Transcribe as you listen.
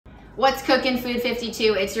What's cooking, Food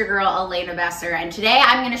 52? It's your girl, Elena Besser, and today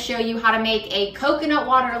I'm gonna show you how to make a coconut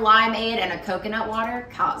water limeade and a coconut water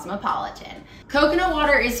cosmopolitan. Coconut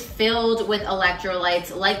water is filled with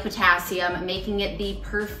electrolytes like potassium, making it the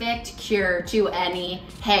perfect cure to any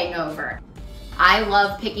hangover. I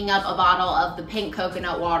love picking up a bottle of the pink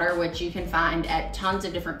coconut water, which you can find at tons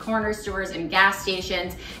of different corner stores and gas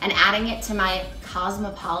stations, and adding it to my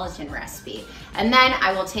cosmopolitan recipe. And then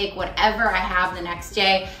I will take whatever I have the next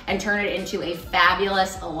day and turn it into a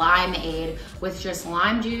fabulous limeade with just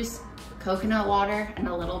lime juice, coconut water, and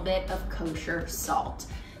a little bit of kosher salt.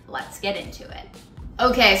 Let's get into it.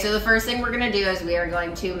 Okay, so the first thing we're gonna do is we are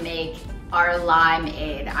going to make our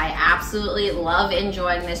limeade. I absolutely love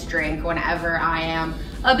enjoying this drink whenever I am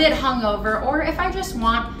a bit hungover, or if I just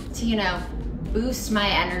want to, boost my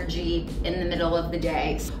energy in the middle of the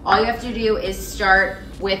day. All you have to do is start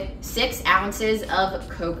with 6 ounces of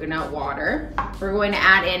coconut water. We're going to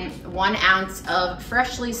add in 1 ounce of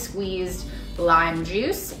freshly squeezed lime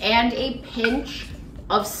juice and a pinch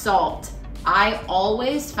of salt. I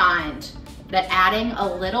always find that adding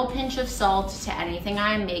a little pinch of salt to anything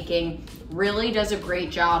I am making really does a great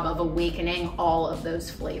job of awakening all of those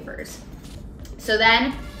flavors. So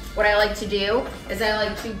then what I like to do is I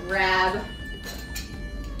like to grab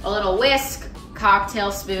a little whisk,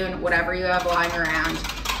 cocktail spoon, whatever you have lying around.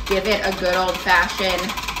 Give it a good old-fashioned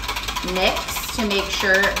mix to make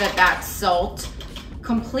sure that that salt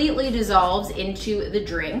completely dissolves into the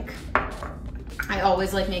drink. I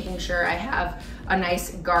always like making sure I have a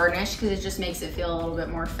nice garnish because it just makes it feel a little bit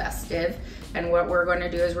more festive. And what we're going to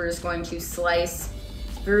do is we're just going to slice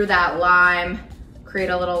through that lime, create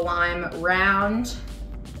a little lime round.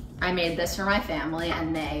 I made this for my family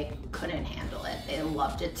and they couldn't handle it. They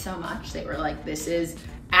loved it so much. They were like, this is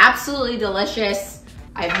absolutely delicious.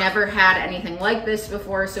 I've never had anything like this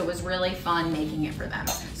before, so it was really fun making it for them.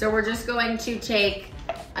 So we're just going to take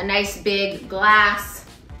a nice big glass.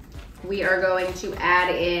 We are going to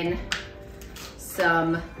add in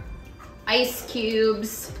some ice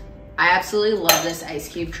cubes. I absolutely love this ice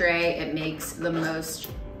cube tray. It makes the most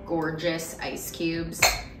gorgeous ice cubes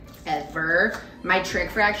ever. My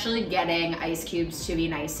trick for actually getting ice cubes to be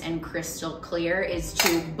nice and crystal clear is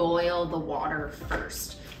to boil the water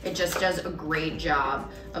first. It just does a great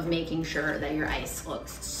job of making sure that your ice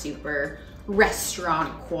looks super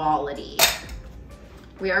restaurant quality.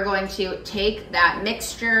 We are going to take that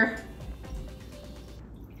mixture,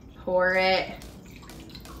 pour it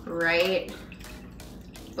right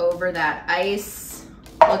over that ice.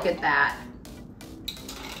 Look at that.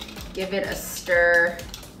 Give it a stir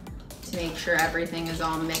to make sure everything is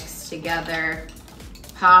all mixed together.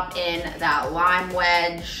 Pop in that lime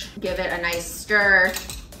wedge. Give it a nice stir.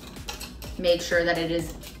 Make sure that it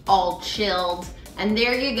is all chilled. And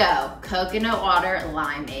there you go, coconut water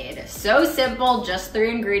limeade. So simple, just 3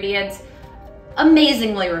 ingredients.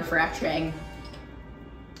 Amazingly refreshing.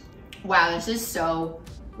 Wow, this is so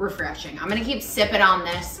refreshing. I'm gonna keep sipping on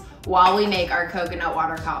this while we make our coconut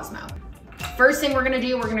water Cosmo. First thing we're gonna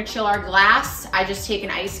do, we're gonna chill our glass. I just take an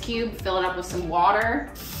ice cube, fill it up with some water.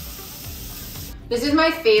 This is my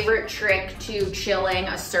favorite trick to chilling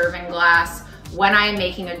a serving glass. When I am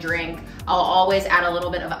making a drink, I'll always add a little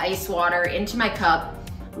bit of ice water into my cup,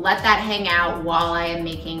 let that hang out while I am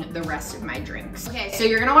making the rest of my drinks. Okay, so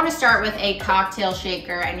you're gonna wanna start with a cocktail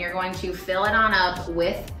shaker and you're going to fill it on up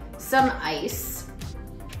with some ice.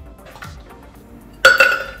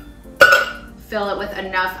 Fill it with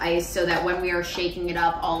enough ice so that when we are shaking it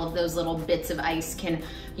up, all of those little bits of ice can,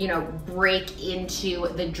 break into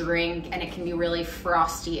the drink, and it can be really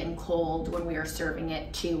frosty and cold when we are serving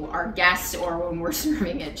it to our guests or when we're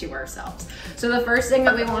serving it to ourselves. So the first thing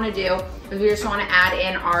that we want to do is we just want to add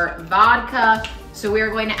in our vodka. So we are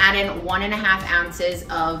going to add in 1.5 ounces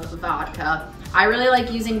of vodka. I really like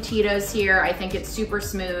using Tito's here. I think it's super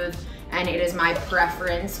smooth and it is my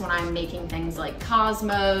preference when I'm making things like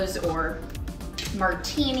Cosmos or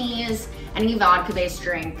martinis, any vodka-based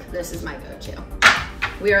drink. This is my go-to.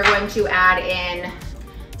 We are going to add in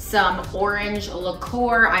some orange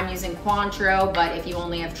liqueur. I'm using Cointreau, but if you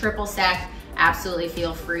only have triple sec, absolutely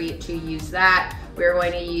feel free to use that. We're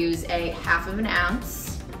going to use a 1/2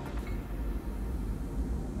 ounce.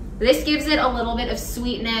 This gives it a little bit of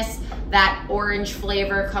sweetness. That orange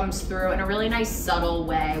flavor comes through in a really nice subtle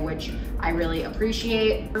way, which I really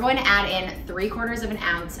appreciate. We're going to add in 3/4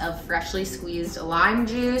 ounce of freshly squeezed lime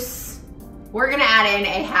juice. We're gonna add in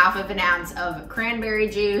a 1/2 ounce of cranberry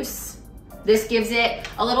juice. This gives it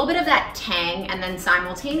a little bit of that tang, and then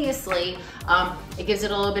simultaneously, it gives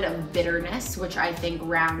it a little bit of bitterness, which I think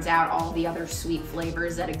rounds out all the other sweet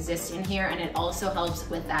flavors that exist in here, and it also helps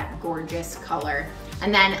with that gorgeous color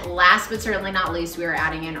And then last but certainly not least, we are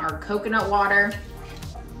adding in our coconut water.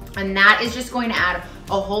 And that is just going to add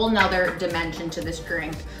a whole nother dimension to this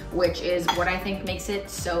drink, which is what I think makes it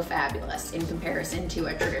so fabulous in comparison to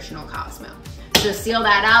a traditional Cosmo. So seal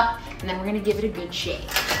that up, and then we're gonna give it a good shake.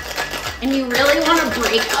 And you really wanna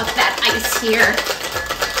break up that ice here.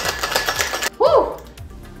 Woo!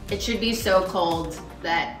 It should be so cold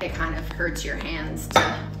that it kind of hurts your hands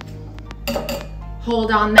to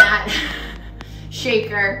hold on that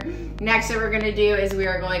shaker. Next, what we're gonna do is we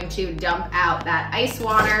are going to dump out that ice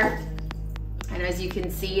water. And as you can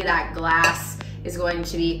see, that glass is going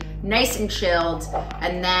to be nice and chilled.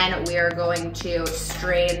 And then we are going to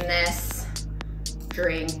strain this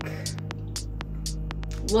drink.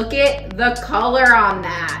 Look at the color on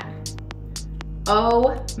that.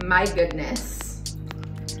 Oh my goodness.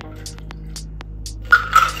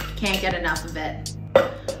 Can't get enough of it.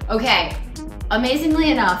 Okay.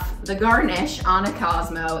 Amazingly enough, the garnish on a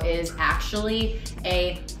Cosmo is actually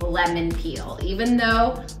a lemon peel. Even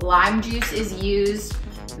though lime juice is used,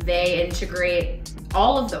 they integrate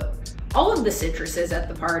all of the citruses at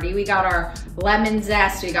the party. We got our lemon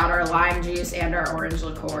zest, we got our lime juice, and our orange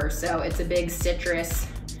liqueur. So it's a big citrus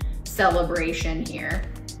celebration here.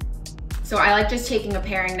 So I like just taking a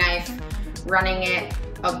paring knife, running it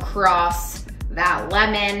across that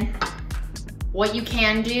lemon. What you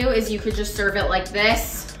can do is you could just serve it like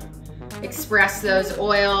this, express those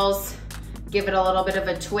oils, give it a little bit of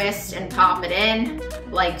a twist and pop it in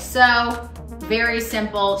like so. Very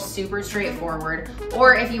simple, super straightforward.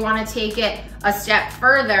 Or if you want to take it a step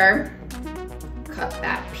further, cut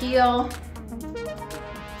that peel,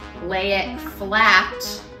 lay it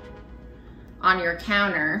flat on your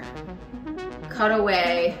counter, cut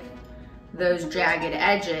away those jagged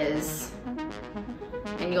edges,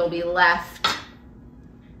 and you'll be left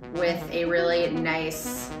with a really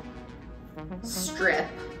nice strip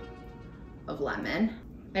of lemon.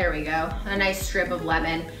 There we go, a nice strip of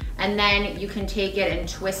lemon. And then you can take it and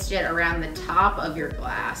twist it around the top of your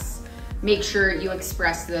glass. Make sure you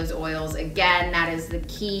express those oils. Again, that is the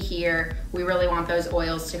key here. We really want those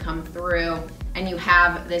oils to come through. And you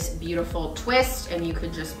have this beautiful twist, and you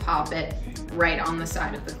could just pop it right on the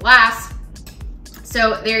side of the glass.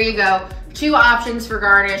 So there you go. 2 options for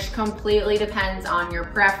garnish, completely depends on your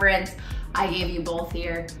preference. I gave you both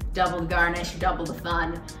here. Double the garnish, double the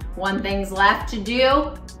fun. One thing's left to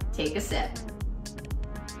do, take a sip.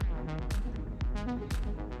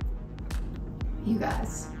 You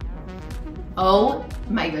guys, oh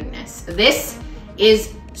my goodness. This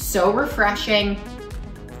is so refreshing.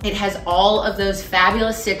 It has all of those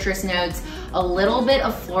fabulous citrus notes, a little bit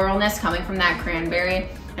of floralness coming from that cranberry,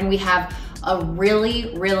 and we have a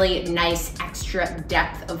really, really nice extra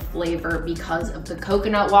depth of flavor because of the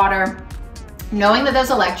coconut water. Knowing that those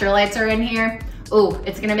electrolytes are in here, ooh,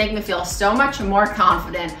 it's gonna make me feel so much more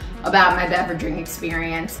confident about my beveraging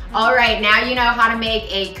experience. All right, now you know how to make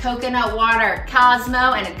a coconut water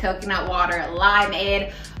Cosmo and a coconut water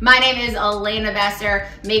limeade. My name is Elena Besser.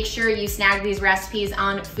 Make sure you snag these recipes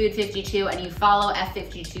on Food52 and you follow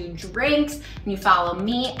F52 Drinks and you follow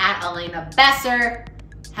me at Elena Besser.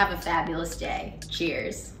 Have a fabulous day.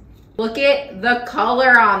 Cheers. Look at the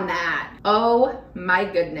color on that. Oh my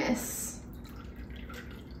goodness.